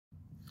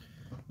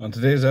On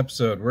today's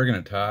episode, we're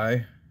going to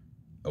tie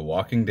a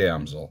walking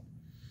damsel.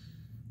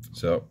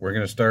 So we're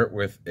going to start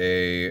with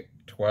a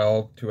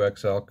 12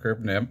 2XL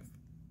curved nymph.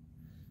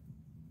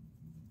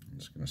 I'm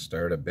just going to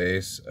start a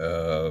base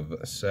of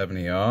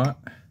 70-aught.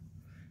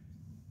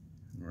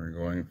 We're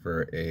going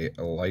for a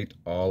light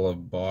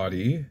olive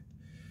body.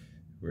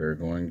 We're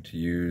going to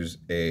use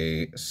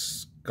a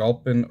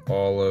sculpin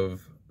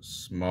olive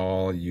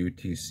small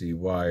UTC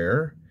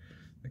wire.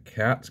 The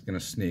cat's going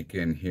to sneak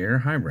in here.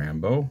 Hi,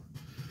 Rambo.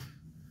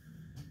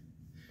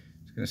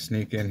 Going to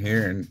sneak in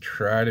here and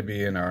try to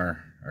be in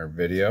our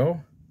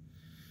video.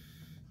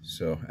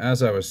 So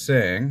as I was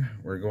saying,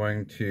 we're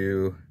going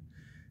to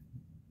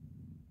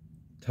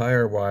tie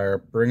our wire,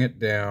 bring it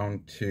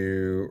down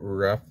to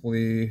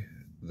roughly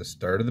the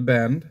start of the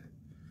bend,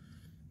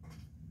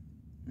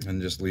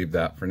 and just leave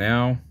that for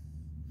now.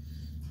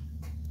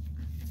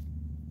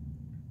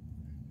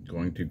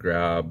 Going to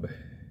grab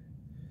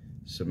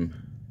some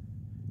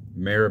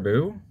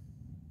marabou.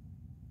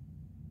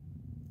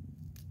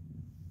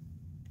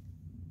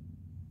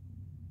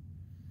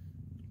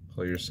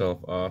 Pull yourself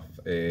off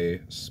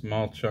a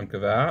small chunk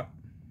of that.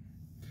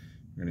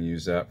 We're going to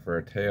use that for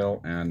our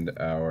tail and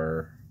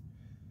our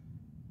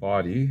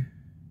body.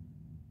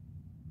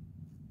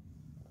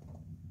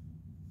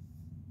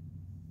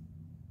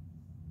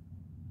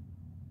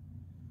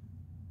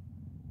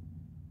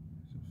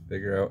 So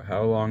figure out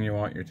how long you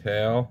want your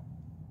tail.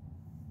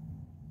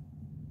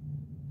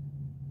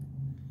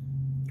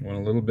 You want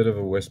a little bit of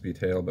a wispy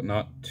tail, but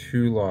not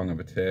too long of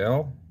a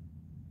tail.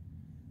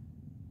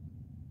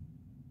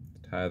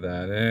 Tie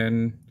that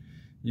in.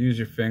 Use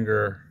your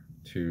finger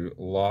to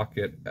lock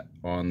it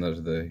on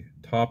the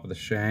top of the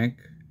shank.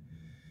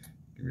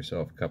 Give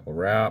yourself a couple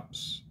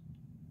wraps.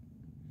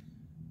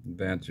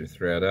 Advance your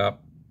thread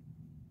up.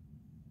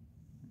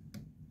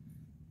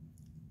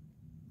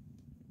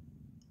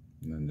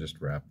 And then just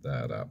wrap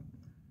that up.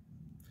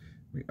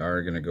 We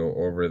are going to go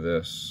over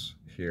this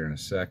here in a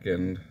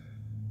second.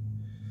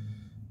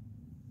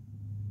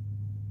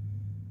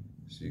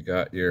 So you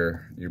got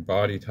your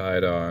body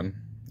tied on.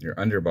 Your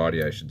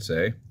underbody, I should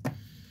say.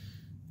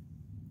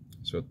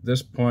 So at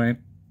this point,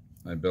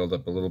 I build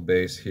up a little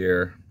base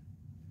here.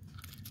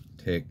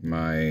 Take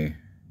my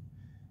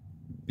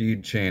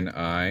bead chain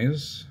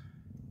eyes,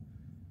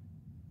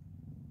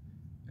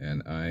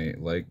 and I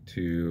like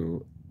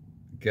to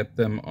get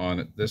them on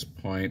at this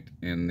point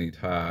in the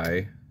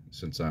tie,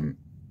 since I'm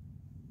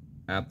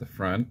at the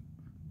front,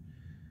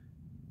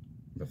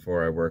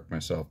 before I work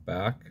myself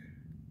back.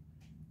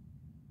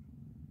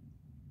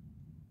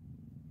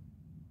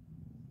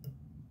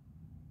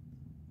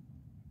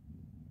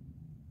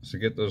 So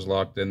get those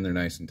locked in, they're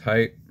nice and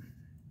tight.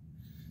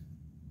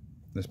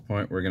 At this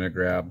point, we're going to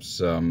grab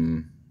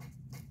some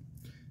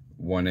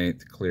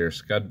 1/8 clear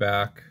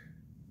scudback.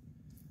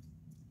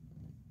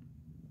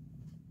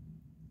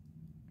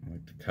 I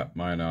like to cut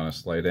mine on a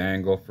slight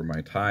angle for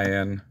my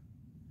tie-in.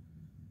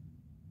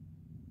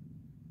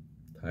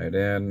 Tie it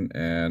in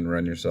and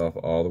run yourself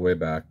all the way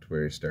back to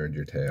where you started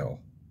your tail.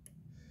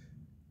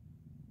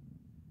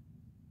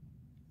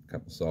 A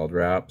couple solid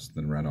wraps,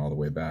 then run all the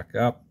way back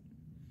up.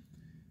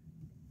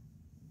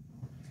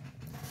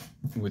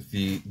 With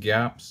the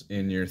gaps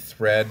in your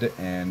thread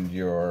and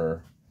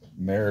your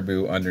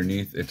marabou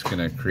underneath, it's going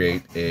to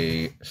create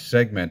a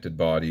segmented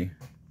body,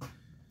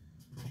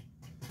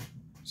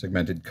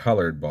 segmented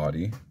colored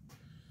body. At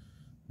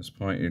this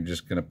point, you're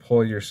just going to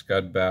pull your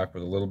scud back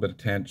with a little bit of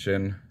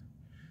tension,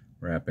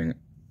 wrapping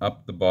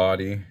up the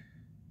body,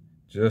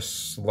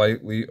 just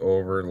slightly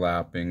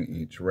overlapping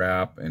each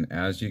wrap. And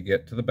as you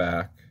get to the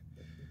back,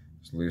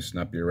 just loosen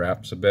up your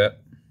wraps a bit.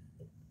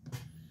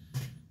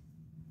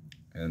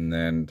 And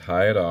then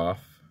tie it off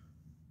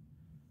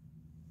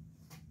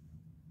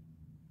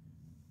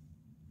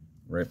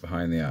right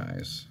behind the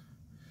eyes.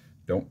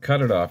 Don't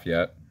cut it off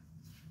yet,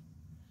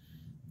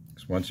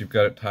 because once you've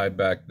got it tied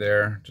back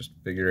there, just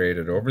figure eight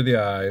it over the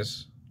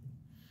eyes.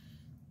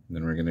 And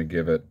then we're going to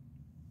give it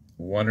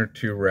 1 or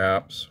 2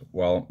 wraps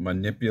while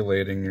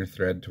manipulating your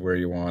thread to where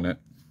you want it.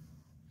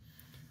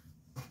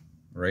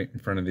 Right in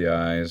front of the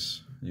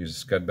eyes. Use a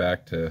scud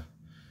back to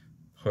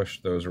push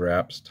those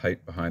wraps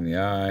tight behind the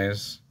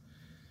eyes.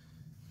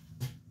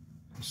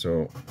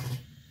 So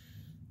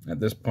at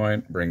this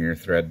point, bring your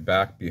thread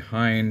back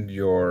behind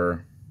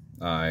your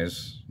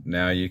eyes.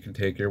 Now you can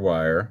take your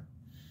wire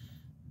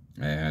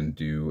and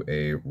do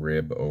a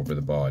rib over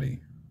the body.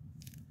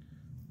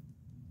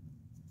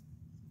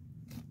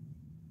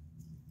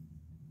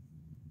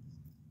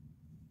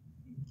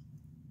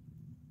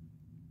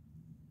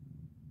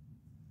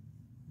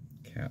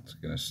 Cat's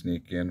gonna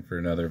sneak in for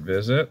another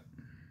visit.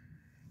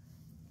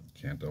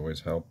 Can't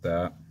always help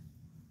that.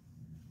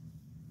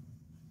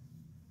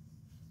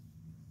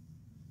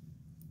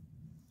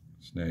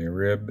 So now your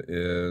rib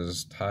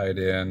is tied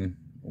in,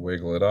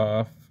 wiggle it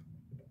off.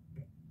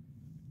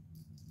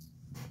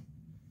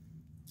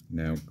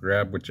 Now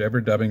grab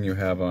whichever dubbing you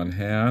have on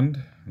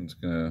hand. It's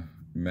going to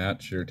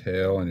match your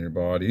tail and your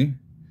body.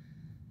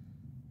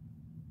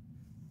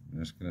 I'm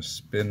just going to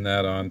spin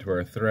that onto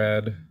our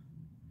thread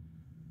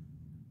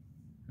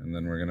And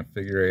then we're going to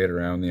figure 8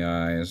 around the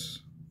eyes.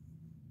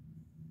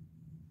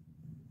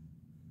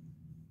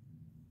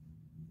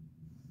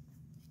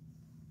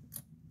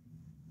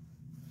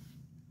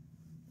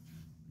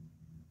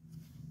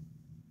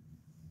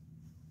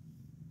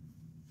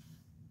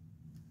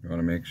 You want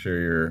to make sure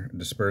you're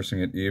dispersing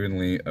it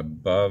evenly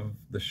above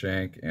the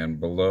shank and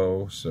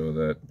below so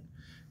that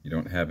you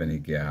don't have any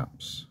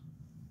gaps.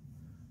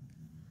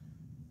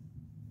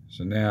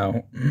 So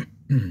now,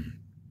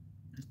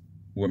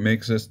 what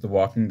makes this the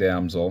walking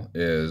damsel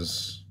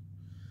is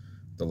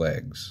the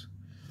legs.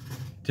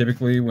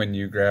 Typically when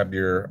you grab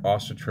your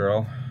ostrich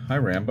herl, hi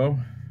Rambo,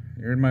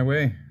 you're in my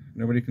way.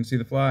 Nobody can see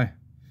the fly.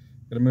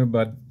 Gotta move,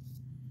 bud.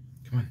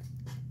 Come on.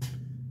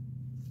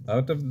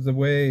 Out of the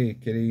way,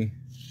 kitty.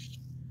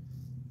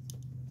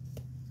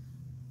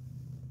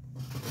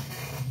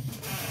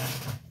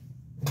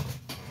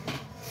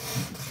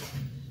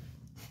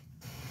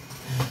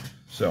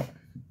 So,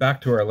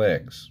 back to our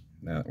legs,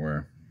 now that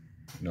we're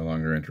no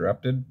longer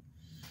interrupted.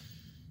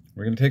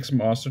 We're going to take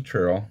some ostrich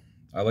herl.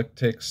 I like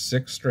to take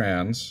 6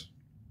 strands.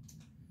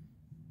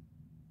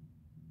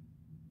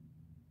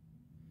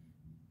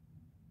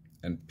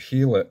 And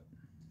peel it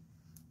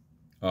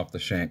off the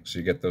shank so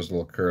you get those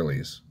little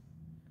curlies.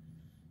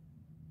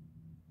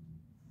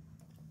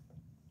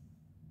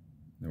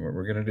 Now what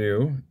we're going to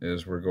do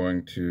is we're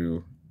going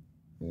to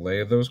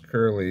lay those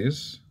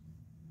curlies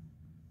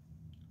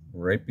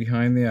right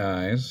behind the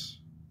eyes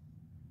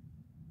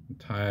and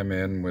tie them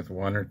in with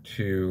 1 or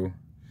 2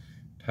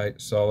 tight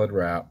solid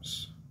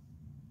wraps.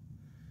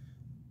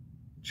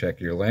 Check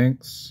your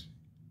lengths.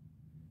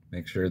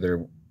 Make sure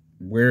they're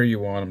where you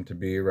want them to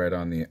be, right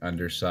on the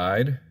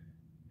underside.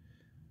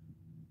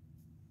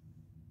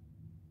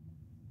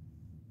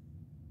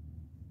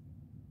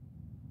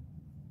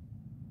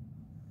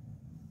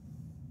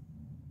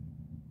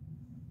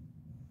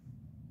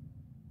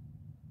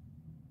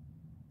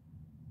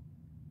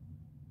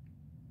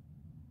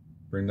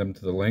 Bring them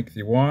to the length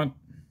you want.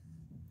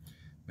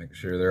 Make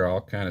sure they're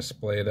all kind of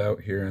splayed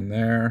out here and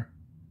there.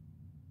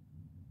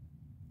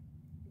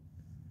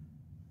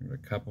 Give it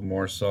a couple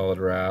more solid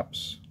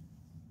wraps.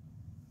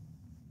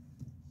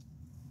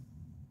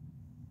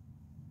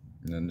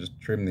 And then just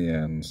trim the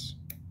ends.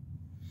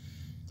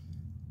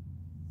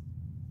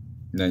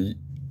 Now,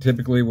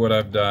 typically what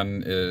I've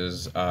done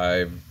is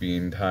I've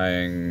been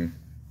tying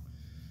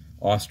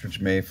ostrich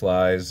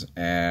mayflies,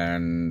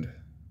 and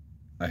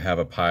I have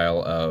a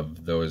pile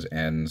of those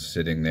ends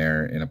sitting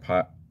there in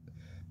a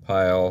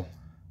pile,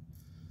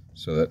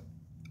 so that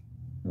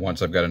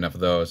once I've got enough of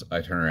those,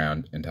 I turn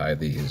around and tie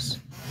these.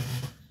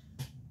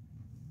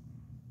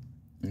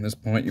 At this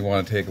point, you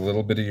want to take a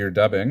little bit of your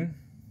dubbing.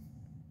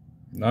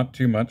 Not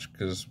too much,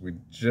 because we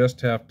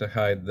just have to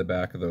hide the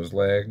back of those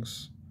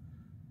legs.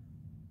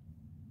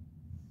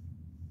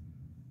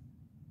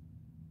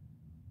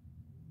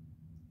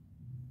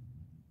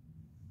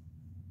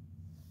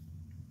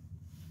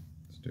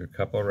 Let's do a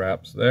couple of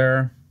wraps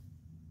there.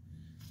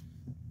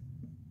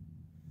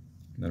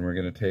 Then we're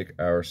going to take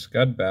our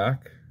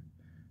scudback,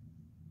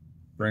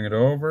 bring it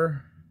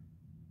over,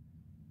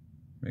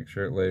 make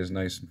sure it lays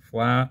nice and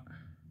flat.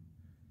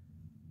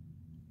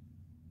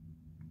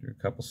 Do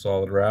a couple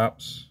solid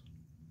wraps.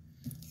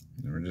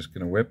 Then we're just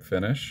going to whip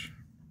finish.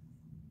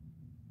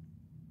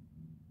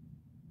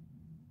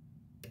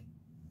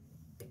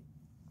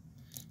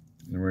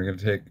 Then we're going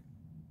to take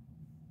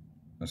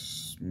a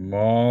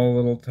small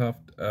little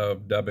tuft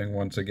of dubbing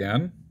once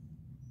again.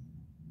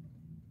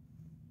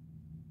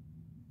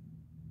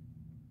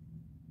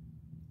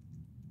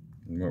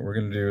 And what we're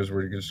going to do is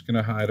we're just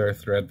going to hide our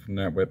thread from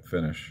that whip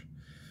finish.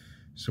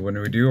 So when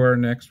we do our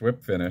next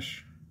whip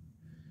finish,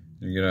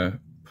 you're going to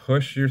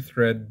push your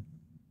thread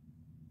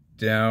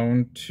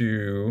down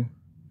to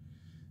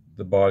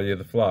the body of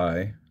the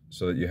fly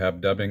so that you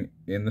have dubbing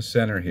in the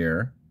center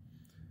here.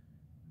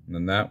 And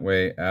then that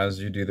way,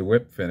 as you do the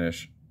whip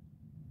finish,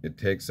 it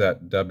takes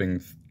that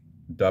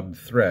dubbed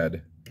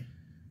thread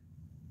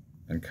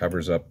and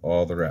covers up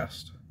all the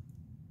rest.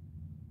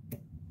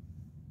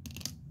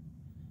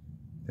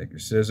 Take your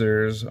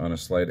scissors on a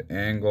slight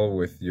angle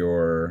with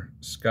your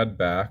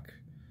scudback.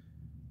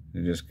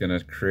 You're just going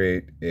to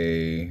create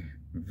a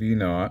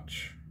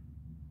V-notch.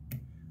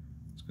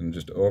 It's going to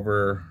just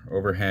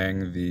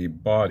overhang the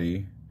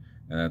body,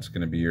 and that's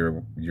going to be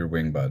your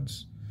wing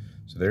buds.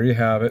 So there you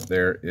have it.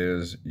 There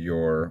is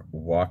your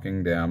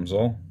walking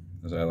damsel,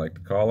 as I like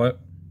to call it.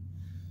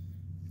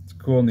 It's a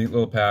cool, neat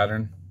little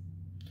pattern,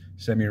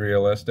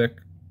 semi-realistic,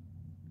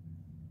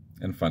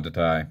 and fun to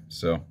tie.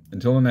 So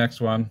until the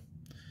next one,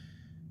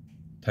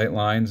 tight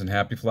lines and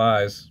happy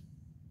flies.